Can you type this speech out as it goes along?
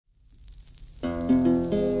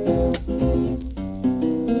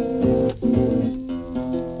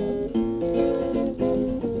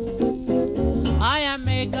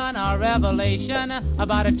revelation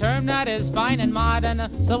about a term that is fine and modern.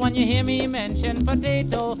 So when you hear me mention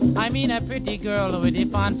potato, I mean a pretty girl with the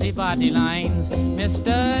fancy body lines.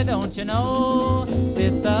 Mister, don't you know,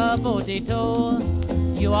 with the potato,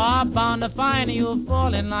 you are bound to find you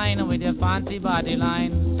fall in line with your fancy body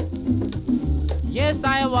lines. Yes,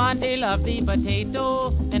 I want a lovely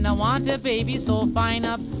potato, and I want a baby so fine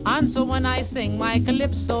up. And so when I sing my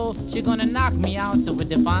calypso, she gonna knock me out with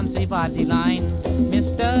the fancy body lines.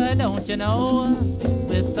 Mister, don't you know,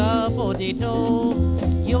 with the potato,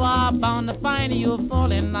 you are bound to find you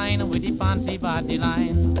fall in line with the fancy body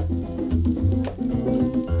lines.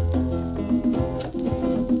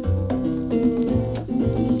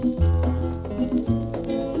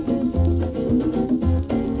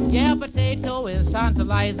 Yeah, potato is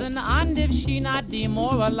tantalizing, and if she not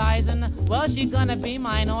demoralizing, well, she gonna be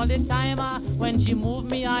mine all the time when she move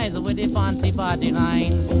me eyes with the fancy body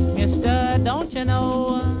lines. Mister, don't you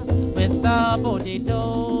know, with the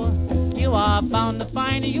potato, you are bound to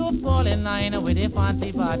find you fall in line with the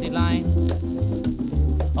fancy body lines.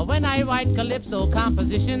 When I write calypso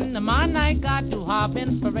composition, man, I got to have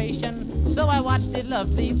inspiration. So I watch the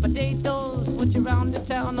lovely potatoes switch around the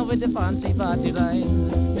town with the fancy body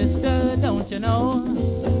lines. Mister, don't you know,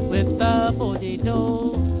 with the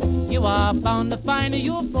potato, you are bound to find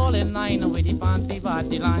you fall in line with the fancy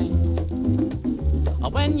body lines.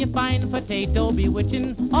 When you find potato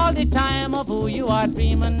bewitching all the time of who you are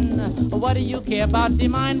dreaming, what do you care about the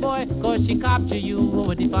mind, boy? 'Cause she capture you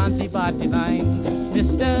with the fancy body lines.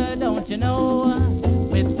 Mister, don't you know,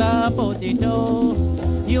 with the potato,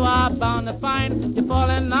 you are bound to find you fall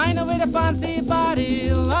in line with the fancy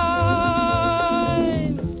body lines.